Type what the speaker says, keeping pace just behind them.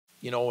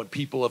when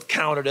people have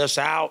counted us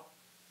out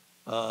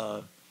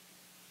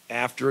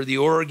after the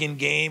Oregon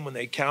game, when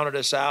they counted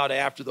us out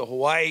after the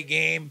Hawaii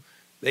game,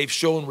 they've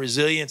shown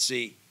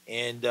resiliency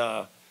and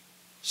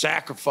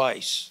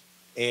sacrifice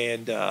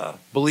and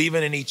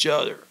believing in each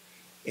other.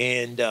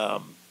 And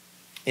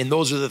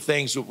those are the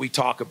things that we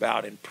talk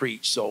about and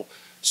preach. So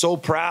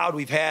proud.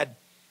 We've had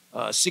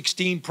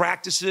 16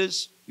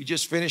 practices. We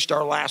just finished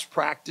our last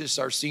practice.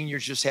 Our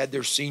seniors just had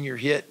their senior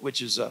hit,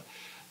 which is a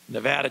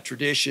Nevada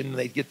tradition.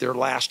 They get their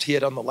last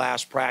hit on the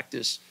last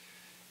practice.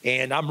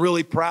 And I'm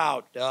really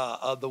proud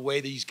of the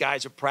way these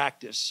guys have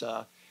practiced.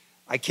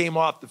 I came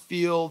off the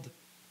field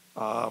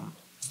on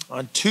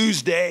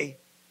Tuesday,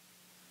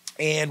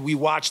 and we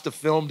watched the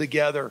film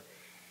together.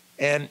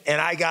 And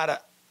I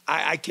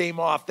came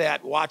off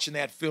that, watching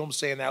that film,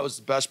 saying that was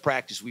the best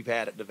practice we've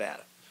had at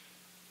Nevada.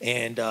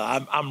 And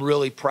I'm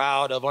really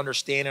proud of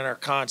understanding our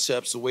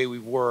concepts, the way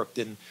we've worked,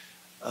 and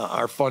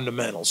our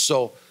fundamentals.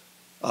 So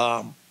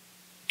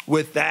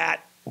with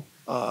that,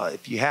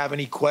 if you have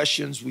any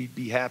questions, we'd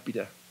be happy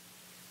to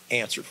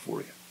answer for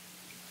you.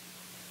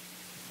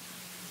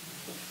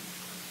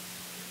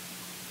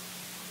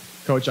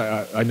 Coach,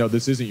 I know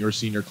this isn't your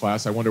senior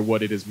class. I wonder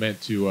what it has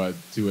meant to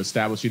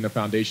establishing the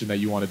foundation that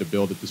you wanted to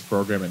build at this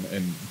program,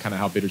 and kind of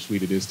how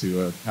bittersweet it is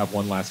to have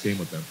one last game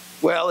with them.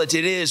 Well, it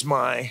is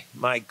my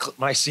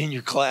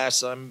senior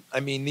class. I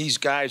mean, these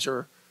guys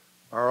are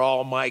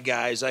all my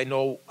guys. I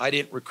know I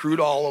didn't recruit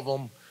all of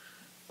them,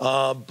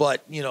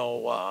 but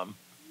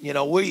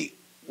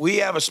we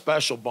have a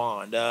special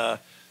bond.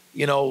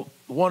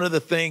 One of the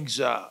things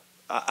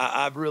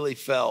I've really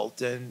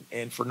felt,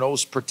 and for no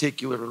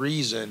particular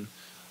reason,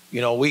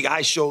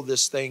 I show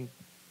this thing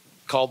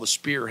called the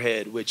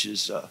spearhead, which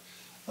is a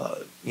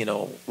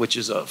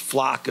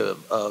flock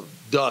of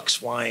ducks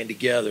flying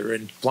together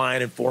and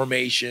flying in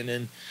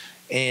formation.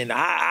 And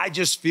I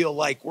just feel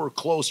like we're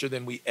closer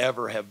than we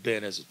ever have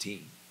been as a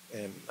team.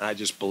 And I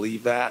just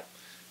believe that.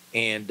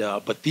 And,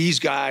 but these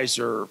guys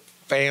are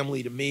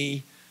family to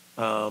me.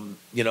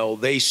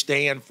 They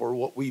stand for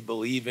what we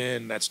believe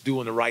in. That's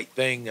doing the right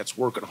thing. That's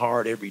working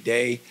hard every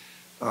day.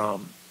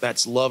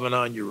 That's loving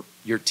on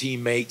your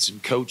teammates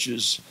and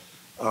coaches.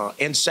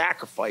 And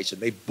sacrificing.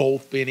 They've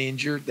both been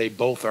injured. They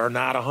both are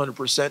not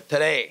 100%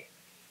 today.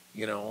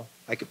 I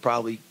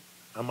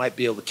might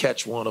be able to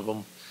catch one of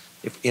them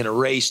if in a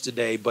race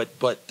today, but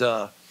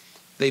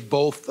they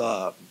both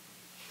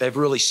have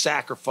really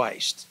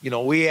sacrificed.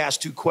 We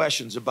asked two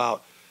questions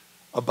about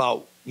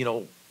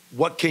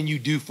what can you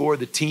do for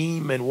the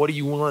team and what are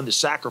you willing to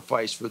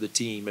sacrifice for the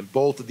team? And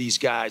both of these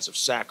guys have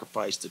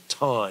sacrificed a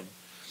ton.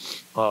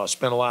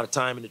 Spent a lot of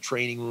time in the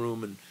training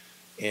room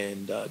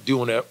and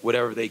doing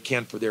whatever they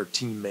can for their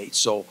teammates.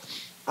 So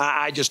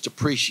I just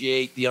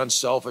appreciate the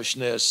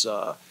unselfishness,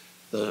 the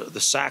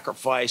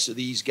sacrifice of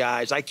these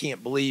guys. I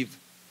can't believe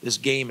this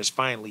game is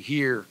finally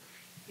here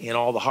and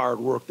all the hard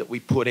work that we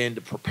put into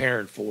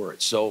preparing for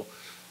it. So,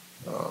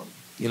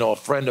 a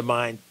friend of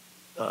mine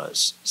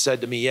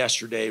said to me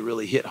yesterday,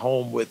 really hit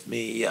home with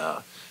me,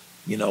 our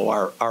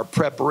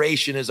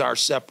preparation is our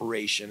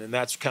separation. And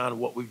that's kind of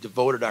what we've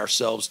devoted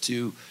ourselves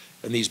to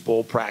in these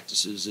bowl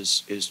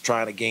practices is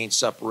trying to gain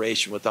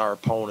separation with our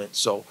opponent.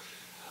 So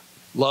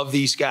love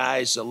these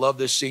guys. I love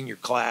this senior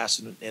class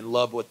and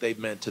love what they've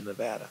meant to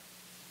Nevada.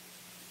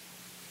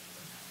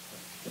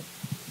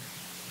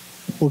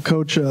 Well,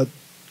 Coach,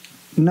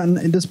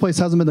 this place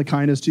hasn't been the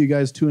kindest to you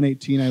guys.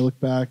 2-18, I look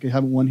back. I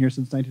haven't won here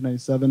since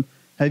 1997.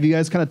 Have you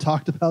guys kind of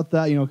talked about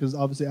that? Because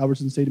obviously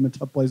Albertson Stadium, a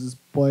tough place to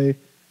play.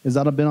 Has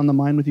that been on the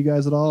mind with you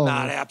guys at all?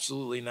 Not,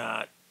 absolutely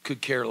not.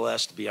 Could care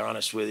less, to be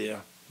honest with you.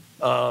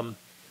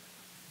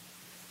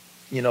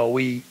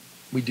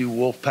 We do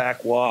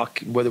Wolfpack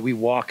walk, whether we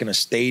walk in a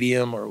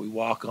stadium or we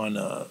walk on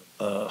a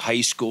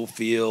high school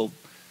field.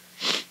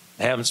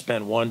 I haven't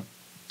spent 1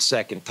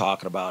 second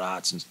talking about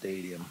Autzen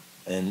Stadium.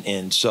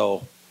 And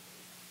so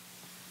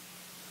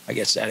I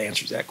guess that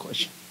answers that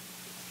question.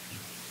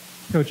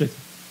 Coach, I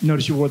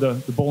noticed you wore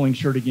the bowling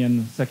shirt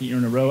again, second year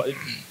in a row.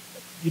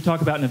 You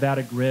talk about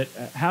Nevada grit.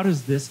 How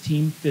does this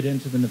team fit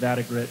into the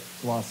Nevada grit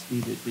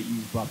philosophy that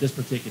you brought, this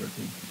particular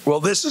team?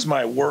 Well, this is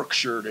my work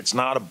shirt. It's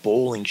not a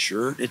bowling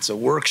shirt. It's a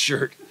work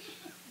shirt.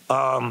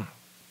 I've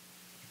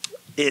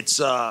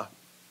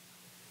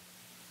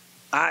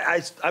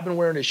been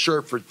wearing this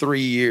shirt for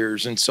 3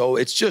 years, and so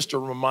it's just a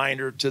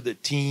reminder to the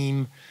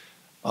team,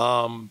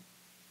 that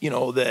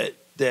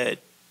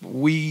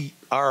we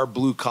are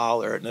blue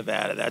collar at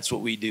Nevada. That's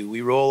what we do.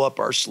 We roll up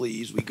our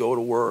sleeves. We go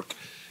to work.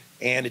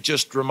 And it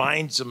just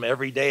reminds them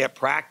every day at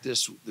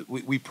practice,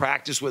 we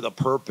practice with a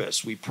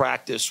purpose. We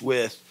practice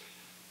with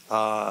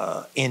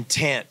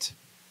intent.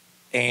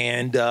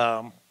 And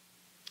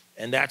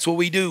that's what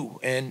we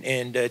do.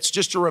 And it's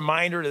just a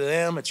reminder to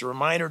them. It's a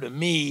reminder to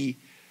me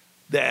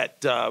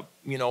that,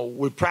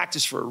 we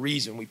practice for a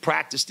reason. We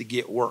practice to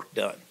get work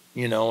done,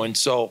 And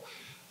so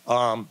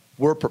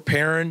we're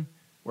preparing.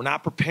 We're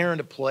not preparing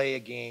to play a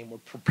game. We're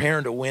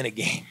preparing to win a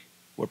game.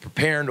 We're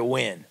preparing to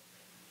win.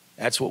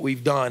 That's what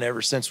we've done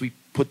ever since we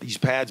put these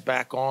pads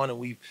back on and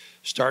we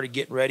started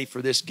getting ready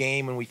for this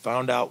game, and we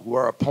found out who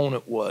our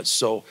opponent was.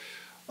 So,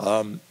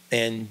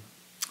 and,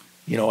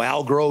 you know,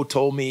 Al Groh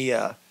told me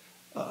a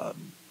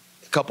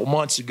couple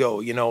months ago,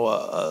 you know,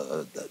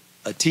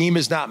 a team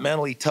is not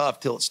mentally tough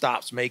till it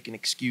stops making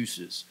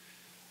excuses.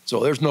 So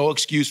there's no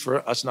excuse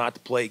for us not to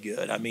play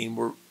good. I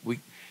mean,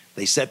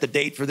 they set the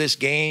date for this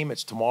game.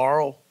 It's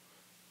tomorrow,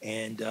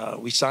 and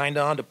we signed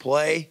on to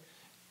play.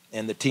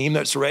 And the team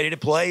that's ready to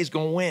play is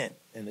going to win.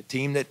 And the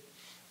team that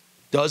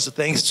does the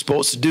things it's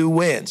supposed to do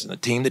wins. And the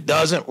team that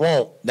doesn't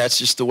won't. That's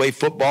just the way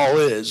football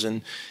is.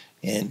 And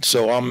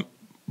so I'm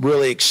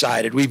really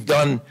excited. We've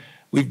done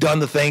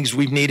the things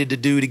we've needed to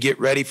do to get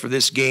ready for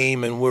this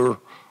game, and we're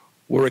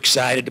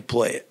excited to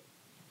play it.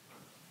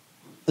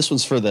 This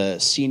one's for the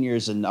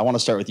seniors, and I want to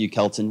start with you,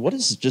 Kelton. What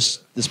has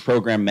just this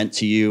program meant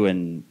to you,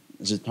 and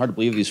is it hard to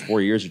believe these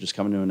 4 years are just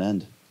coming to an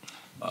end?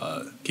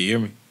 Can you hear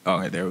me? All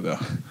right, there we go.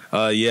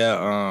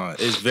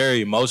 It's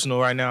very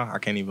emotional right now. I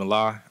can't even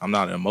lie. I'm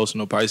not an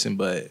emotional person,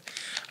 but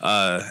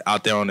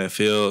out there on that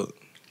field,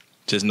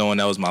 just knowing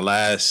that was my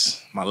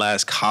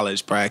last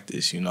college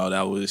practice, you know,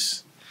 that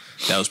was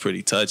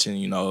pretty touching.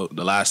 You know,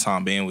 the last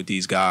time being with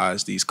these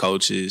guys, these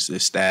coaches,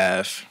 this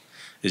staff,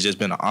 it's just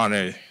been an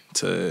honor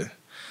to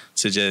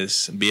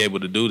just be able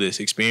to do this,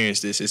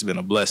 experience this. It's been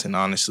a blessing,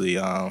 honestly.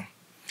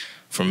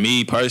 For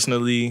me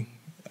personally,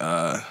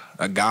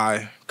 a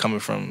guy coming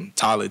from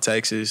Tyler,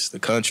 Texas, the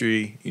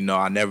country, you know,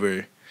 I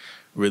never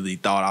really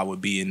thought I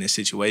would be in this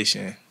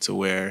situation to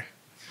where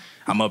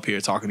I'm up here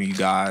talking to you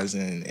guys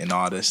and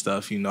all this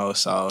stuff, you know.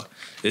 So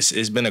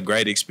it's been a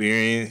great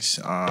experience,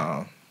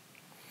 and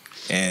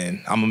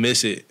I'm gonna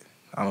miss it.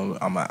 I'm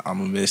gonna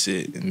miss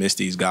it and miss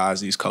these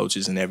guys, these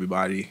coaches, and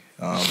everybody.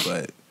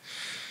 But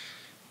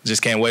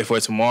just can't wait for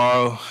it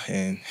tomorrow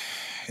and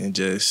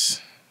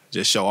just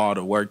show all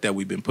the work that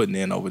we've been putting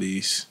in over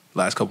these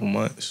last couple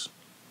months.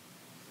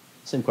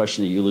 Same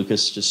question to you,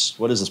 Lucas. Just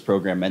what has this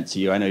program meant to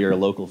you? I know you're a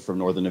local from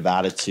Northern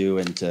Nevada too,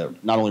 and to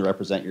not only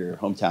represent your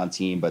hometown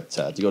team, but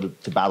to go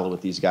to battle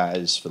with these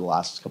guys for the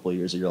last couple of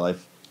years of your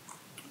life.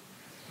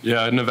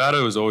 Yeah,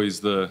 Nevada was always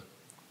the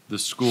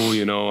school,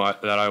 you know,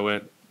 that I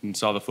went and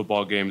saw the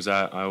football games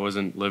at. I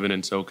wasn't living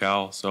in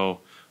SoCal, so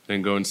I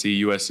didn't go and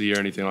see USC or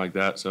anything like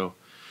that. So,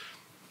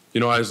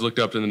 you know, I just looked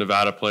up to the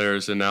Nevada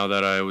players, and now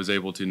that I was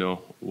able to, you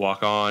know,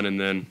 walk on and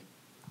then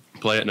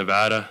play at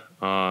Nevada,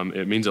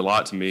 it means a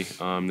lot to me.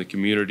 The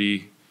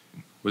community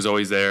was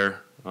always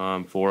there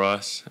for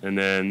us. And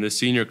then this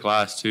senior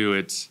class too,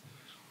 it's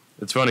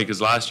funny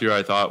because last year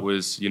I thought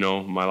was, you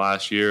know, my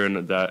last year,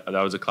 and that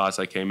was a class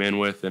I came in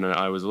with, and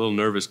I was a little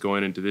nervous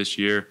going into this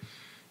year,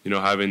 you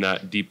know, having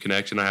that deep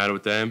connection I had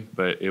with them,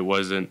 but it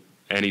wasn't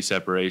any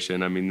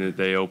separation. I mean,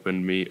 they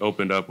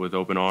opened up with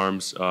open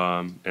arms,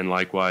 and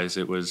likewise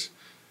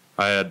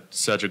I had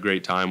such a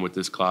great time with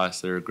this class.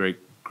 They're a great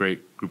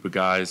group of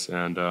guys,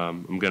 and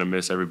I'm going to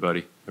miss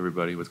everybody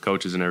with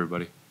coaches and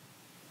everybody.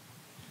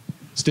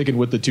 Sticking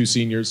with the two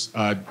seniors,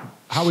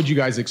 how would you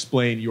guys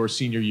explain your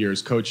senior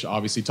years? Coach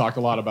obviously talked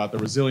a lot about the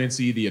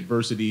resiliency, the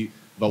adversity,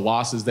 the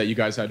losses that you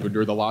guys had to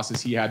endure, the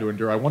losses he had to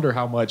endure. I wonder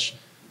how much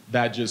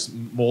that just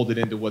molded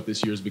into what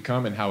this year's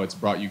become and how it's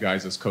brought you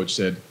guys, as Coach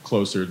said,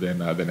 closer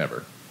than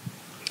ever.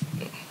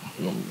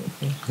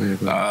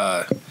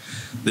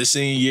 This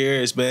senior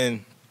year, it's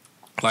been,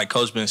 like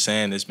Coach been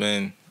saying, it's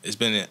been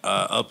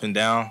up and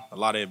down, a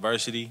lot of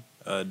adversity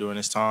during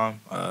this time.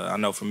 I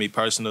know for me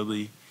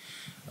personally,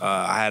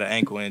 I had an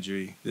ankle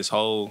injury the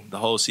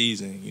whole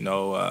season, you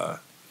know,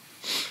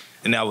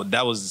 and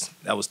that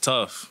was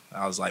tough.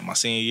 I was like, my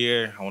senior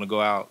year, I want to go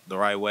out the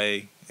right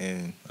way,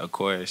 and of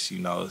course, you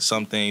know,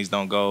 some things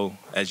don't go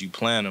as you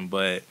plan them,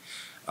 but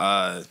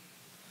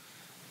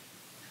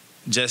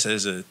just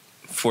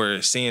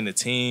for seeing the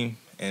team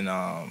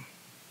and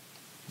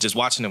just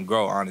watching them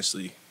grow,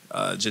 honestly.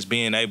 Just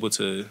being able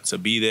to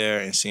be there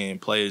and seeing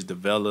players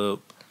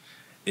develop,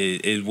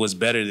 it was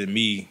better than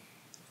me.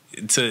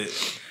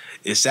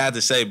 It's sad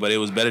to say, but it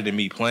was better than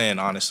me playing,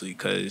 honestly,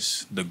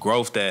 because the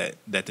growth that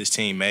this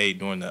team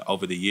made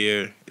over the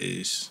year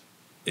is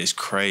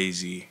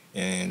crazy,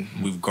 and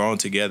we've grown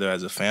together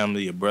as a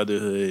family, a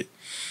brotherhood,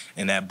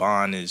 and that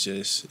bond is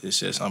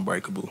just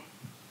unbreakable.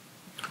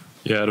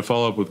 Yeah, to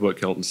follow up with what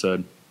Kelton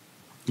said,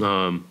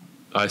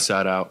 I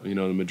sat out, you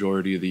know, the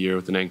majority of the year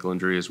with an ankle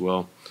injury as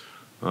well.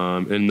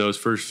 In those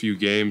first few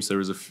games, there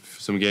was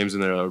some games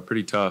in there that were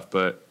pretty tough,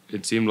 but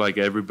it seemed like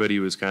everybody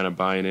was kind of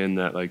buying in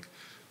that, like,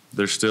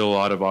 there's still a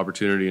lot of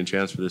opportunity and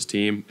chance for this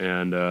team,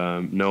 and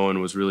no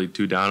one was really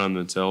too down on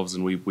themselves,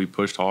 and we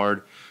pushed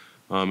hard.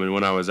 And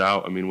when I was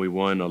out, I mean, we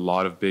won a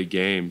lot of big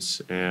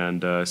games,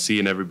 and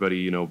seeing everybody,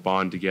 you know,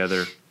 bond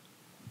together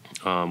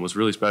was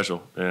really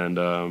special. And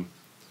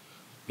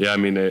yeah, I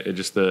mean, it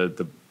just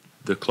the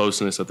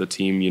closeness of the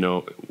team, you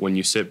know, when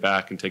you sit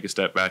back and take a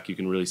step back, you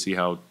can really see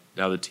how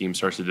the team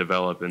starts to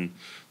develop and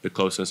the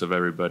closeness of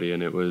everybody,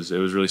 and it was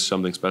really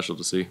something special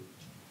to see.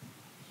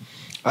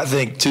 I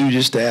think, too,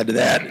 just to add to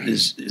that,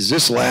 is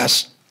this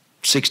last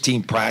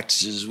 16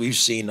 practices, we've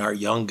seen our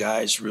young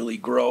guys really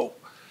grow.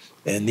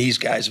 And these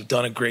guys have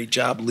done a great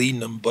job leading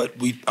them. But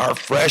our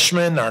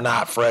freshmen are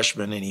not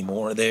freshmen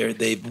anymore.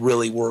 They've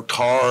really worked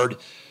hard.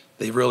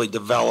 They've really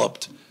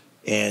developed.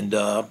 And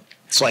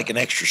it's like an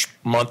extra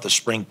month of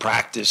spring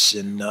practice.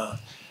 And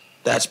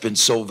that's been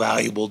so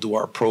valuable to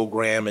our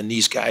program. And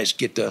these guys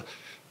get to,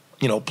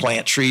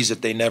 plant trees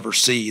that they never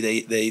see.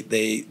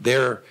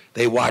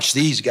 They watch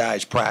these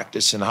guys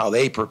practice and how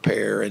they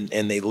prepare, and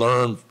they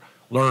learn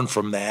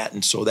from that.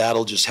 And so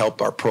that'll just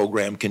help our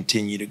program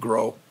continue to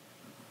grow.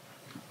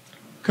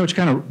 Coach,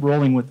 kind of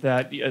rolling with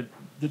that,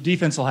 the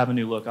defense will have a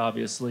new look,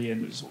 obviously.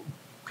 And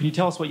can you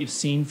tell us what you've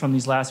seen from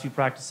these last few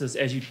practices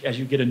as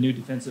you get a new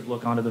defensive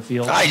look onto the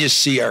field? I just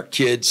see our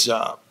kids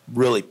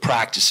really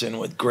practicing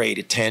with great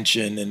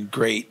attention and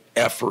great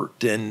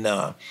effort.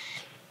 And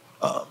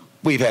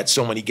we've had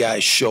so many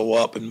guys show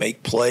up and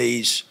make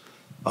plays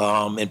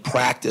in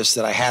practice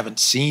that I haven't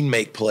seen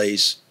make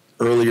plays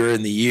earlier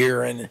in the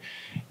year. And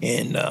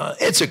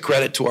it's a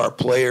credit to our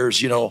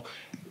players.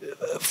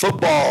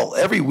 Football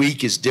every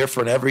week is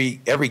different.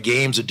 Every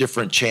game's a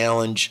different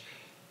challenge,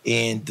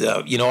 and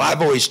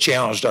I've always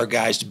challenged our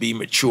guys to be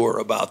mature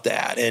about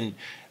that, and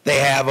they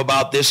have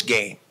about this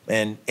game.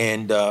 And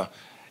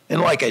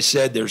like I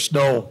said, there's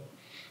no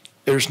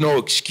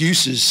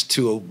excuses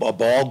to a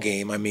ball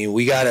game. I mean,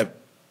 we got a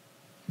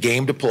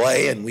game to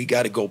play, and we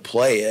got to go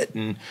play it,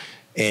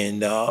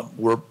 and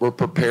we're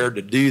prepared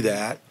to do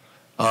that.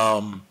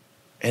 And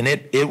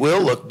it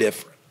will look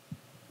different.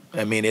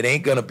 I mean, it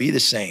ain't going to be the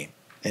same.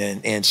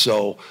 And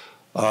so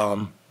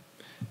and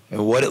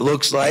what it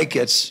looks like,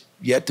 it's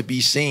yet to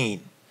be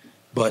seen,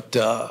 but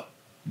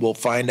we'll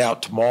find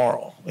out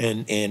tomorrow.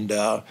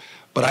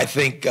 But I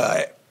think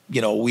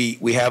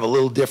we have a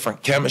little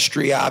different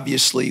chemistry.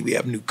 Obviously, we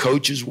have new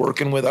coaches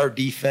working with our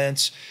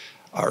defense.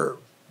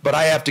 But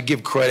I have to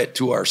give credit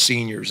to our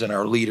seniors and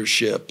our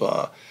leadership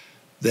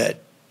that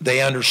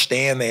they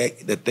understand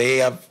that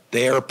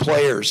they are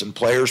players, and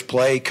players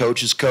play,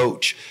 coaches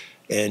coach,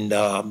 and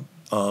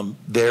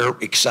they're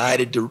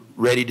excited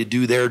ready to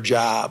do their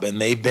job, and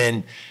they've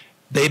been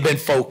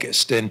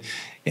focused. And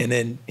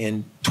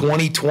in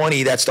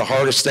 2020, that's the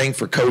hardest thing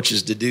for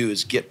coaches to do,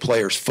 is get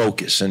players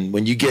focused. And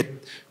when you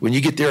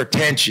get their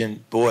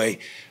attention, boy,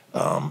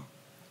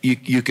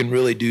 you can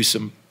really do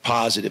some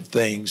positive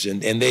things.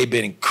 And they've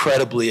been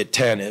incredibly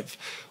attentive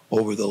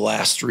over the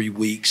last 3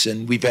 weeks,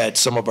 and we've had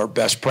some of our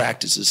best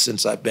practices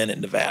since I've been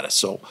in Nevada.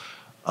 So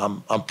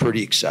I'm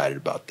pretty excited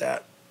about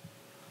that.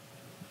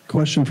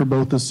 Question for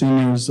both the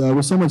seniors.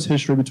 With so much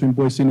history between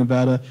Boise and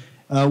Nevada,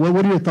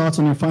 what are your thoughts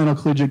on your final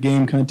collegiate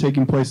game kind of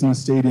taking place in the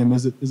stadium?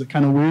 Is it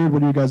kind of weird?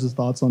 What are you guys'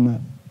 thoughts on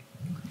that?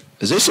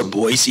 Is this a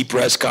Boise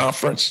press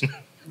conference? Yeah,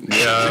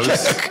 I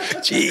was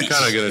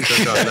kind of going to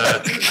touch on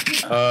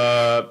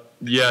that.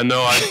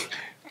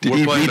 Did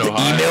you read the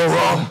email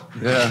wrong?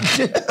 Yeah.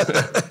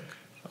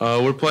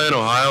 We're playing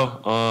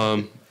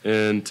Ohio,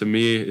 and to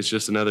me, it's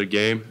just another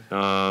game.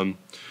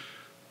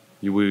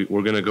 We're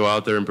going to go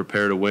out there and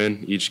prepare to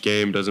win. Each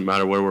game, doesn't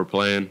matter where we're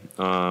playing,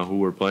 who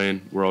we're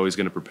playing, we're always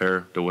going to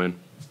prepare to win.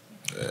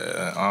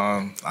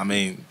 I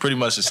mean, pretty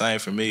much the same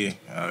for me.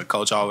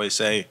 Coach always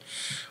say,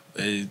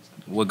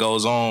 what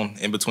goes on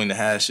in between the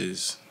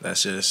hashes,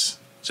 that's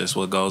just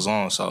what goes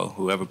on. So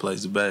whoever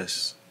plays the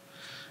best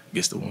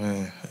gets the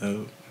win.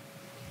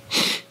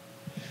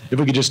 If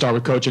we could just start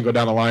with Coach and go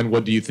down the line,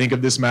 what do you think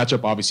of this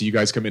matchup? Obviously, you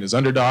guys come in as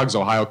underdogs.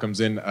 Ohio comes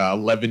in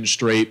 11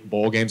 straight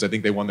bowl games. I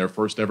think they won their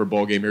first ever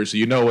bowl game here, so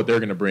you know what they're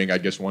going to bring. I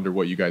just wonder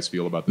what you guys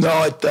feel about this.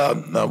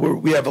 No,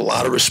 we have a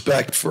lot of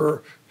respect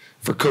for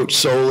Coach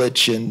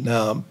Solich, and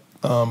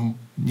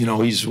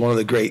he's one of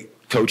the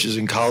great coaches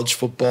in college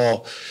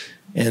football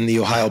and the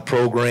Ohio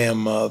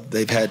program.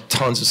 They've had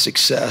tons of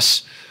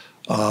success.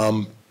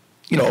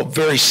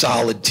 Very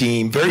solid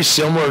team, very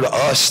similar to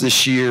us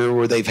this year,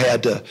 where they've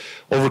had to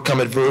overcome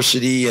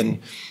adversity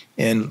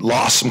and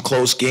lost some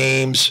close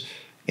games,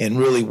 and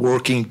really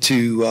working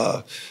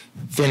to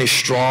finish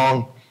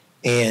strong.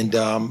 And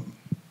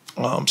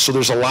so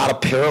there's a lot of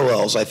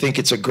parallels. I think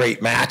it's a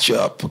great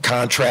matchup,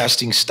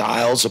 contrasting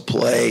styles of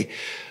play.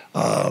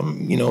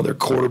 Their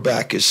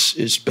quarterback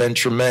has been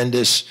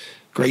tremendous,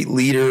 great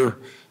leader,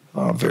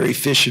 very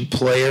efficient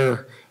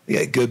player.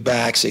 They got good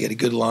backs, they got a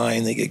good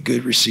line, they get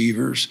good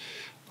receivers.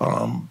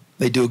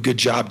 They do a good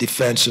job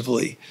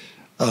defensively.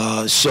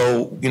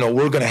 So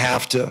we're going to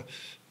have to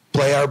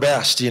play our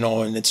best,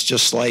 and it's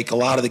just like a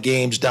lot of the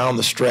games down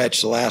the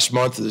stretch, the last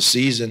month of the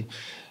season,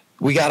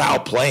 we got to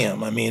outplay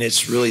them. I mean,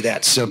 it's really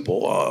that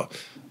simple.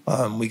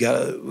 We got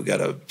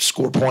to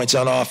score points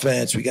on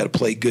offense. We got to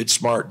play good,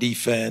 smart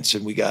defense,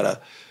 and we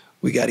got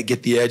to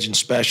get the edge in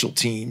special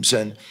teams.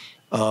 And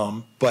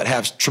but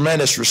have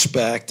tremendous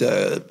respect.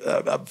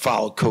 I've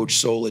followed Coach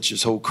Solich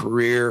his whole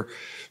career.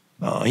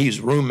 He was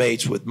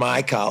roommates with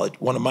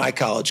one of my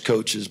college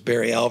coaches,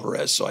 Barry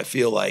Alvarez. So I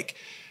feel like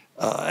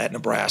at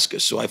Nebraska.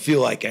 So I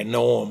feel like I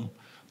know him.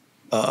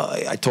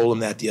 I told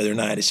him that the other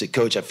night. I said,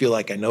 Coach, I feel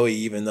like I know you,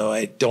 even though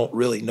I don't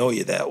really know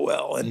you that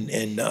well.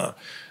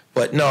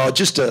 But no,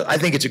 I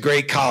think it's a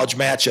great college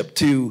matchup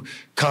too.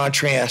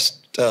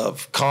 Contrast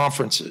of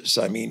conferences.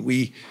 I mean,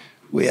 we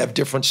we have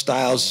different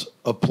styles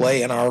of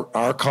play in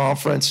our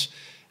conference.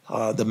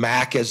 The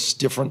MAC has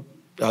different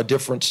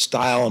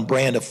style and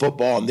brand of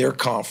football in their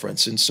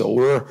conference, and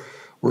so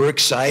we're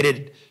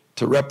excited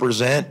to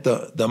represent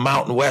the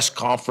Mountain West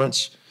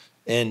Conference,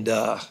 and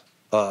you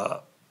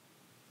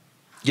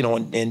know,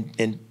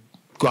 and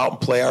go out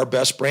and play our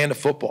best brand of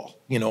football.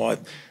 You know,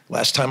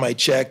 last time I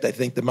checked, I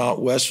think the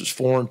Mountain West was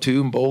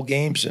 4-2 in bowl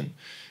games,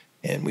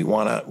 and we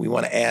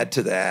wanna add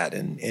to that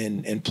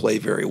and play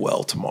very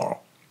well tomorrow.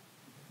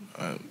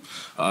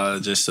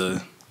 Just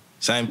the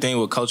same thing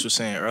what Coach was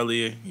saying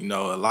earlier. You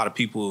know, a lot of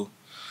people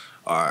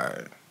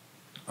are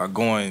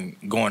going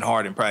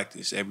hard in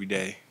practice every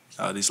day.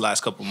 This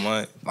last couple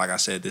months, like I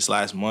said, this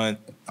last month,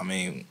 I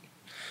mean,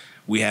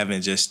 we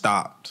haven't just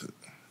stopped.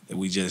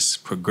 We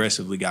just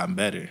progressively gotten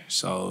better.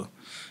 So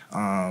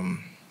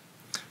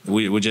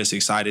we're just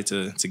excited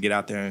to get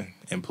out there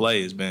and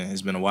play. It's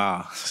been a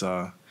while.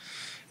 So,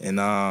 and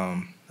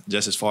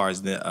just as far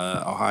as the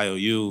Ohio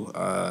U,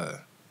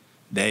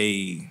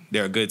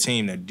 they're a good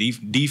team. They're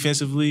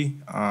defensively.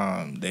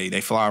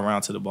 They fly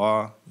around to the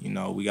ball. You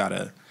know, we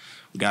gotta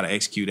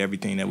execute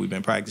everything that we've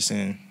been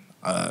practicing.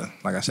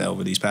 Like I said,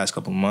 over these past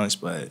couple of months,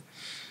 but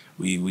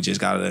we just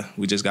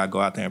gotta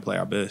go out there and play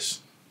our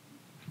best.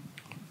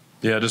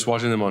 Yeah, just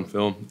watching them on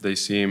film, they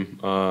seem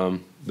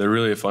they're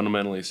really a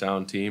fundamentally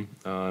sound team.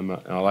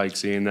 I like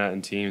seeing that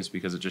in teams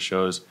because it just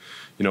shows,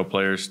 you know,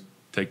 players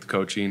take the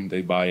coaching,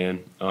 they buy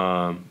in.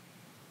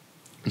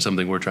 It's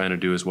something we're trying to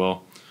do as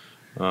well.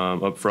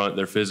 Up front,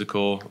 they're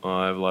physical.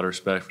 I have a lot of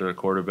respect for their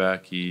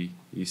quarterback. He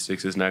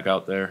sticks his neck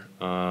out there,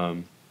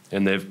 and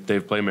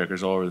they've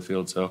playmakers all over the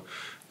field. So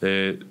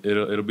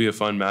it'll be a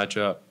fun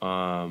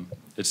matchup.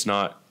 It's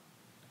not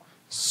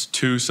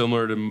too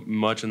similar to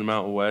much in the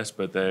Mountain West,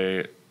 but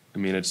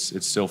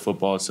it's still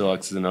football. It's still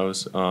X's and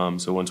O's.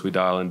 So once we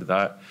dial into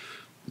that,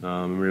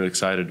 I'm really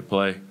excited to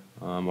play.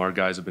 Our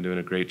guys have been doing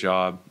a great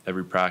job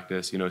every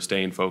practice, you know,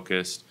 staying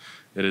focused.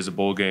 It is a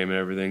bowl game and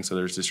everything, so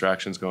there's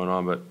distractions going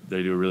on, but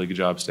they do a really good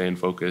job staying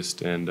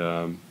focused and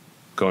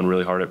going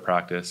really hard at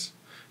practice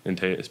and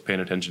paying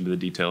attention to the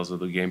details of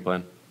the game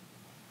plan.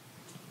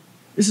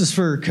 This is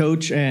for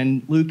Coach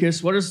and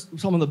Lucas. What are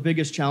some of the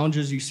biggest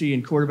challenges you see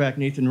in quarterback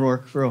Nathan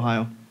Rourke for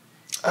Ohio?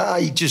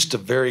 He's just a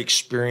very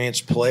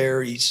experienced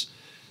player. He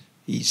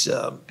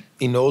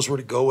knows where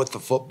to go with the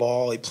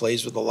football. He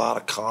plays with a lot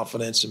of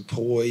confidence and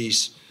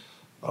poise.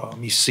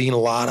 He's seen a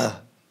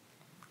lot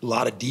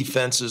of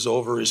defenses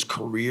over his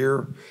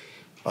career.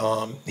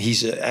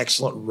 He's an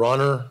excellent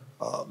runner.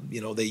 You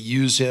know, they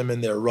use him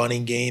in their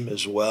running game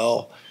as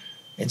well.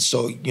 And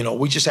so, you know,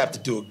 we just have to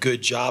do a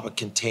good job of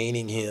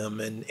containing him,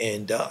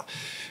 and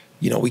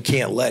you know, we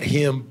can't let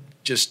him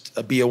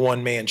just be a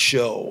one-man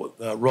show,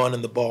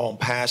 running the ball and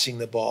passing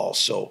the ball.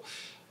 So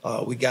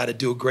we got to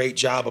do a great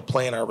job of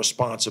playing our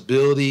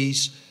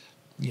responsibilities.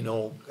 You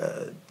know,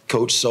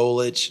 Coach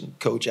Solich and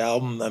Coach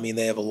Album, I mean,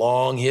 they have a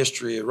long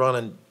history of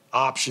running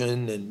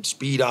option and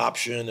speed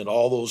option and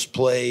all those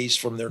plays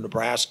from their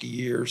Nebraska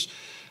years.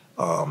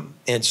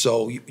 And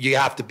so you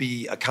have to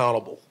be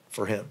accountable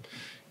for him.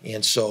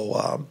 And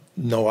so,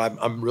 no,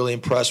 I'm really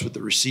impressed with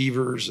the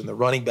receivers and the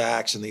running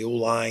backs and the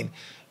O-line.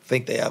 I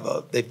think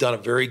they've done a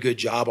very good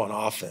job on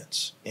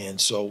offense.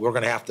 And so we're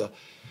going to have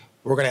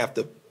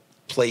to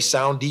play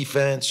sound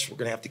defense. We're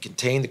going to have to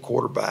contain the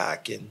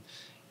quarterback, and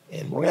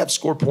we're going to have to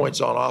score points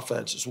on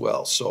offense as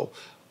well. So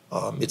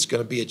it's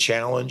going to be a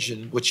challenge,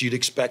 and what you'd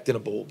expect in a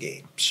bowl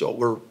game. So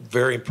we're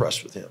very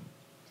impressed with him.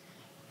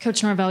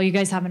 Coach Norvell, you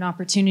guys have an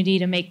opportunity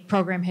to make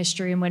program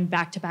history and win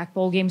back-to-back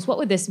bowl games. What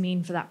would this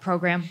mean for this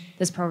program,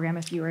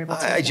 if you were able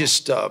to? I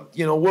just,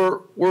 you know,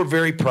 we're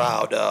very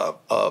proud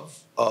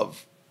of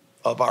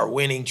our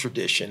winning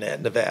tradition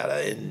at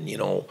Nevada, and you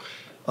know,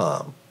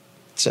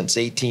 since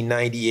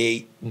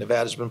 1898,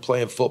 Nevada's been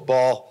playing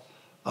football.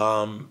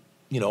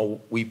 You know,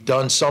 we've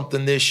done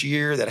something this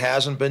year that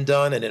hasn't been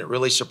done, and it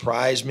really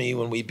surprised me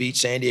when we beat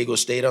San Diego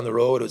State on the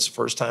road. It was the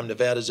first time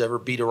Nevada's ever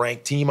beat a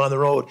ranked team on the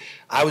road.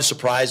 I was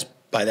surprised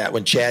by that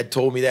when Chad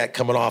told me that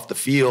coming off the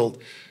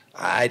field.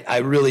 I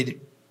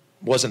really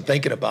wasn't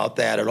thinking about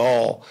that at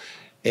all.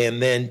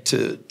 And then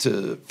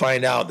to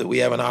find out that we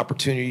have an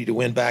opportunity to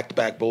win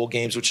back-to-back bowl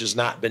games, which has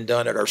not been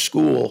done at our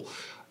school,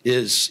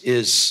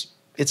 it's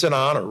an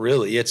honor,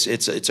 really. It's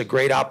a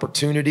great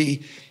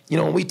opportunity. You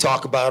know, we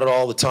talk about it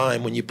all the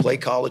time. When you play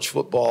college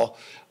football,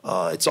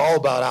 it's all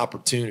about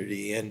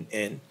opportunity.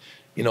 And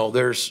you know,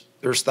 there's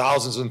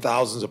thousands and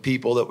thousands of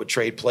people that would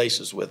trade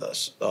places with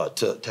us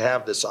to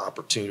have this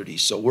opportunity.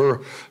 So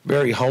we're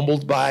very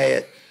humbled by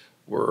it.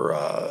 We're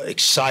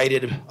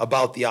excited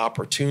about the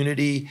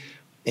opportunity.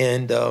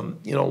 And,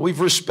 you know, we've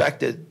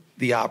respected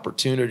the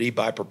opportunity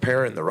by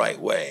preparing the right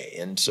way.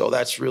 And so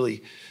that's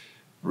really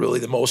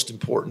the most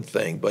important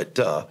thing. But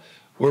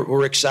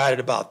we're excited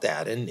about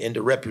that. And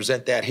to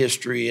represent that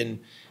history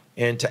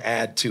and to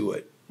add to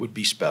it would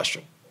be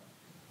special.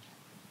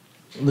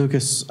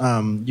 Lucas,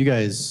 you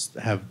guys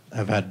have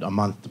had a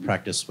month to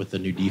practice with the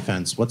new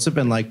defense. What's it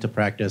been like to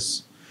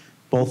practice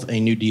both a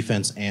new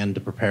defense and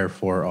to prepare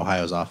for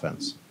Ohio's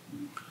offense?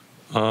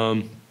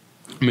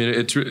 I mean,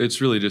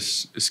 it's really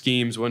just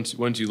schemes.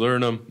 Once you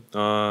learn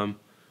them,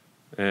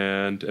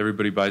 and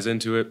everybody buys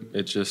into it,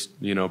 it's just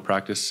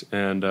practice.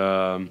 And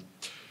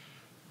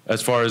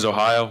as far as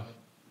Ohio,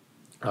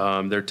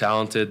 they're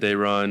talented. They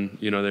run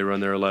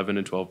their 11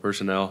 and 12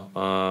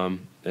 personnel,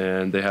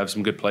 and they have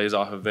some good plays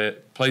off of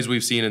it. Plays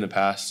we've seen in the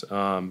past.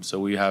 So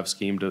we have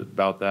schemed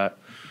about that.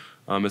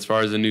 As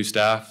far as the new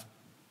staff,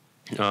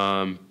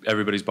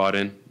 everybody's bought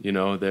in.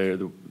 They're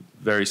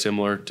very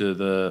similar to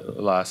the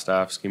last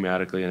staff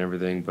schematically and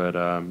everything. But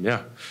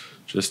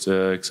just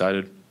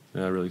excited.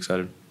 Really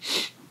excited.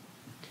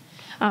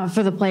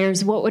 For the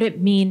players, what would it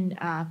mean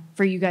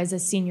for you guys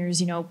as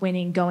seniors,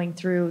 winning, going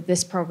through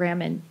this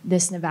program and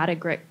this Nevada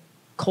grit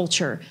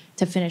culture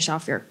to finish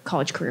off your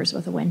college careers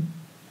with a win?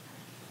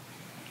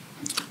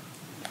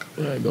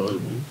 Man,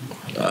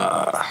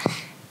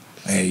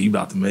 you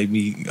about to make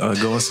me go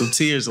in some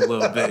tears a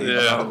little bit.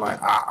 Yeah. I'm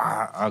like,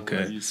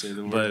 okay. Yeah, you say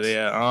the But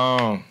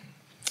words.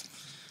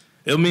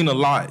 it'll mean a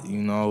lot,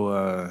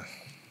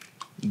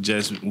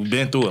 just we've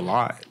been through a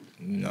lot,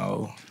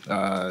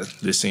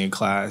 this senior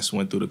class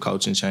went through the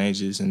coaching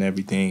changes and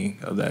everything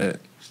of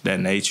that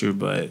nature,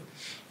 but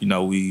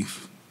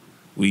we've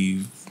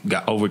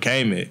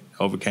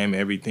overcame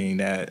everything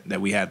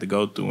that we had to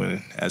go through,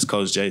 and as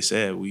Coach Jay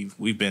said,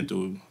 we've been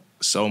through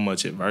so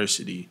much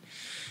adversity,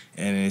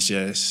 and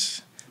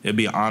it'd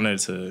be an honor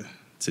to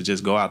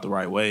just go out the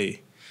right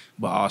way,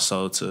 but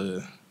also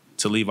to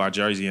leave our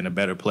jersey in a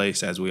better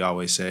place, as we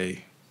always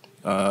say,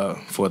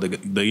 for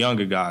the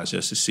younger guys,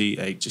 just to see,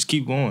 hey, just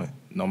keep going,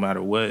 no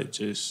matter what,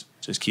 just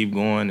keep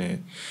going,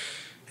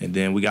 and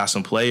then we got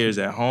some players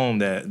at home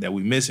that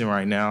we missing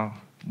right now.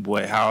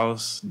 Boy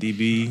House,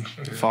 DB,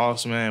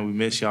 False, man, we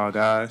miss y'all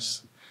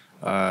guys.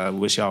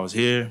 Wish y'all was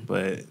here,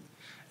 but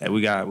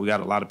we got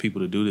a lot of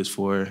people to do this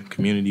for,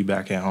 community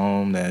back at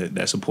home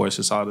that supports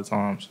us all the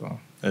time, so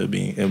it'll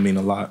mean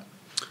a lot.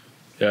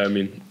 Yeah, I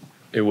mean,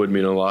 it would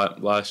mean a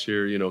lot. Last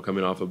year,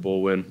 coming off a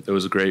bowl win, it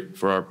was great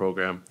for our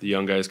program. The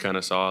young guys kind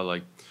of saw,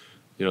 like,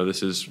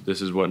 this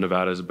is what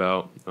Nevada's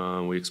about.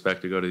 We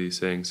expect to go to these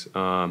things.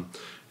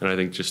 And I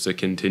think just to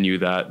continue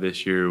that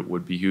this year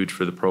would be huge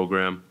for the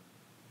program.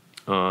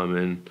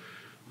 And,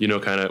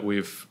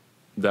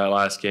 that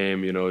last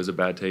game, is a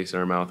bad taste in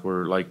our mouth.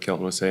 We're, like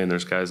Kelton was saying,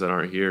 there's guys that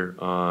aren't here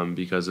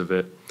because of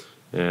it.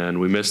 And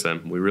we miss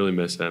them. We really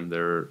miss them.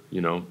 They're,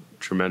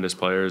 tremendous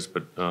players,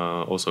 but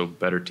also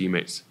better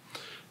teammates.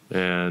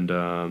 And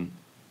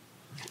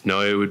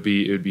no, it would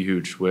be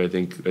huge. I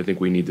think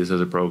we need this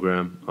as a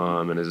program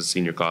and as a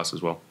senior class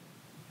as well.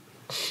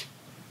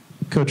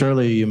 Coach,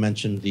 earlier you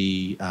mentioned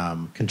the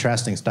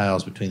contrasting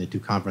styles between the two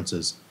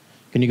conferences.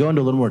 Can you go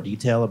into a little more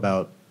detail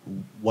about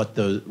what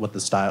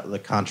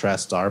the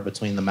contrasts are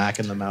between the MAC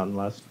and the Mountain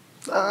West?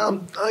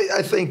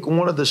 I think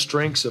one of the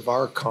strengths of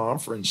our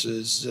conference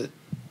is that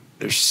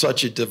there's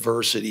such a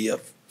diversity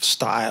of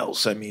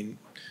styles. I mean,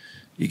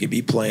 you could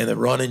be playing the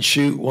run and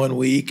shoot one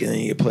week, and then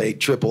you play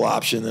triple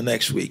option the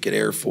next week at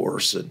Air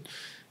Force, and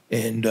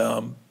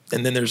then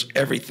there's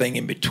everything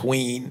in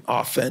between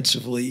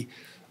offensively.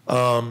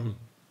 I've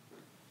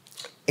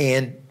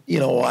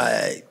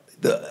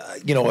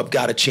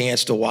got a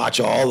chance to watch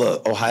all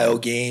the Ohio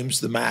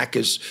games. The MAC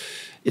is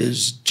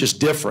just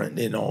different.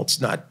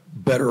 It's not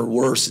better or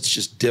worse. It's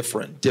just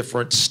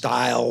different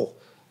style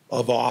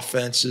of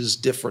offenses,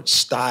 different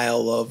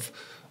style of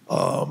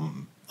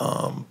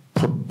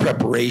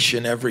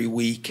preparation every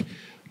week,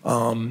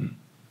 and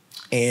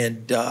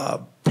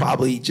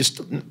probably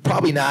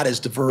not as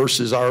diverse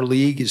as our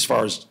league as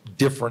far as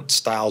different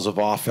styles of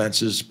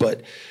offenses,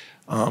 but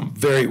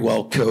very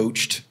well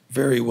coached,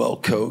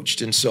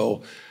 and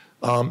so.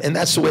 And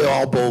that's the way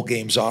all bowl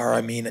games are.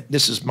 I mean,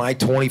 this is my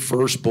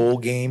 21st bowl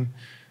game.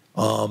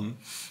 And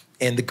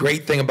the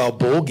great thing about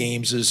bowl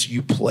games is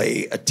you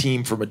play a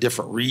team from a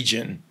different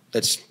region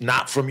that's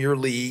not from your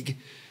league.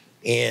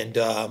 And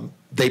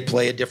they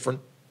play a different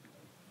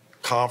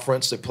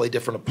conference. They play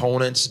different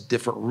opponents,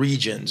 different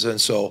regions. And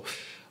so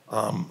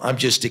I'm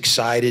just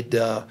excited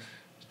to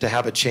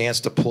have a chance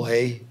to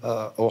play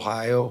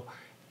Ohio.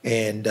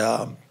 And,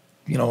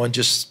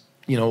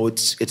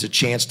 it's a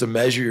chance to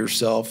measure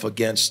yourself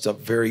against a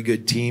very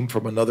good team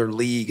from another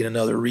league in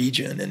another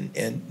region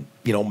and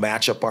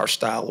match up our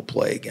style of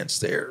play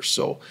against theirs.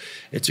 So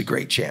it's a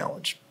great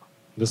challenge.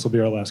 This will be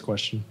our last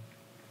question.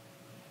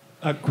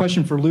 A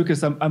question for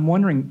Lucas. I'm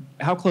wondering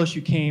how close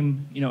you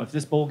came, if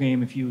this bowl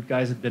game, if you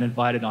guys had been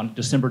invited on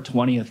December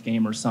 20th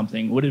game or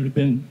something, would it have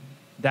been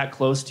that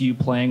close to you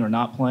playing or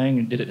not playing?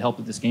 And did it help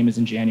that this game is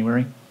in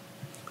January?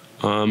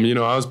 I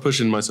was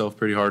pushing myself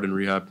pretty hard in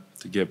rehab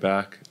to get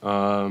back.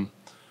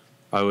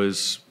 I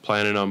was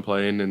planning on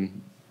playing,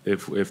 and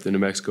if the New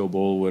Mexico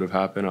Bowl would have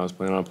happened, I was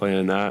planning on playing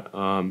in that.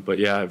 But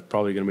yeah, it's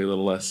probably going to be a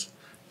little less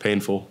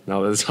painful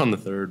now that it's on the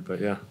 3rd. But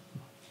yeah.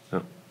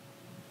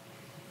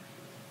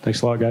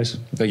 Thanks a lot, guys.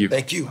 Thank you.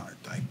 Thank you.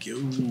 Thank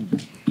you.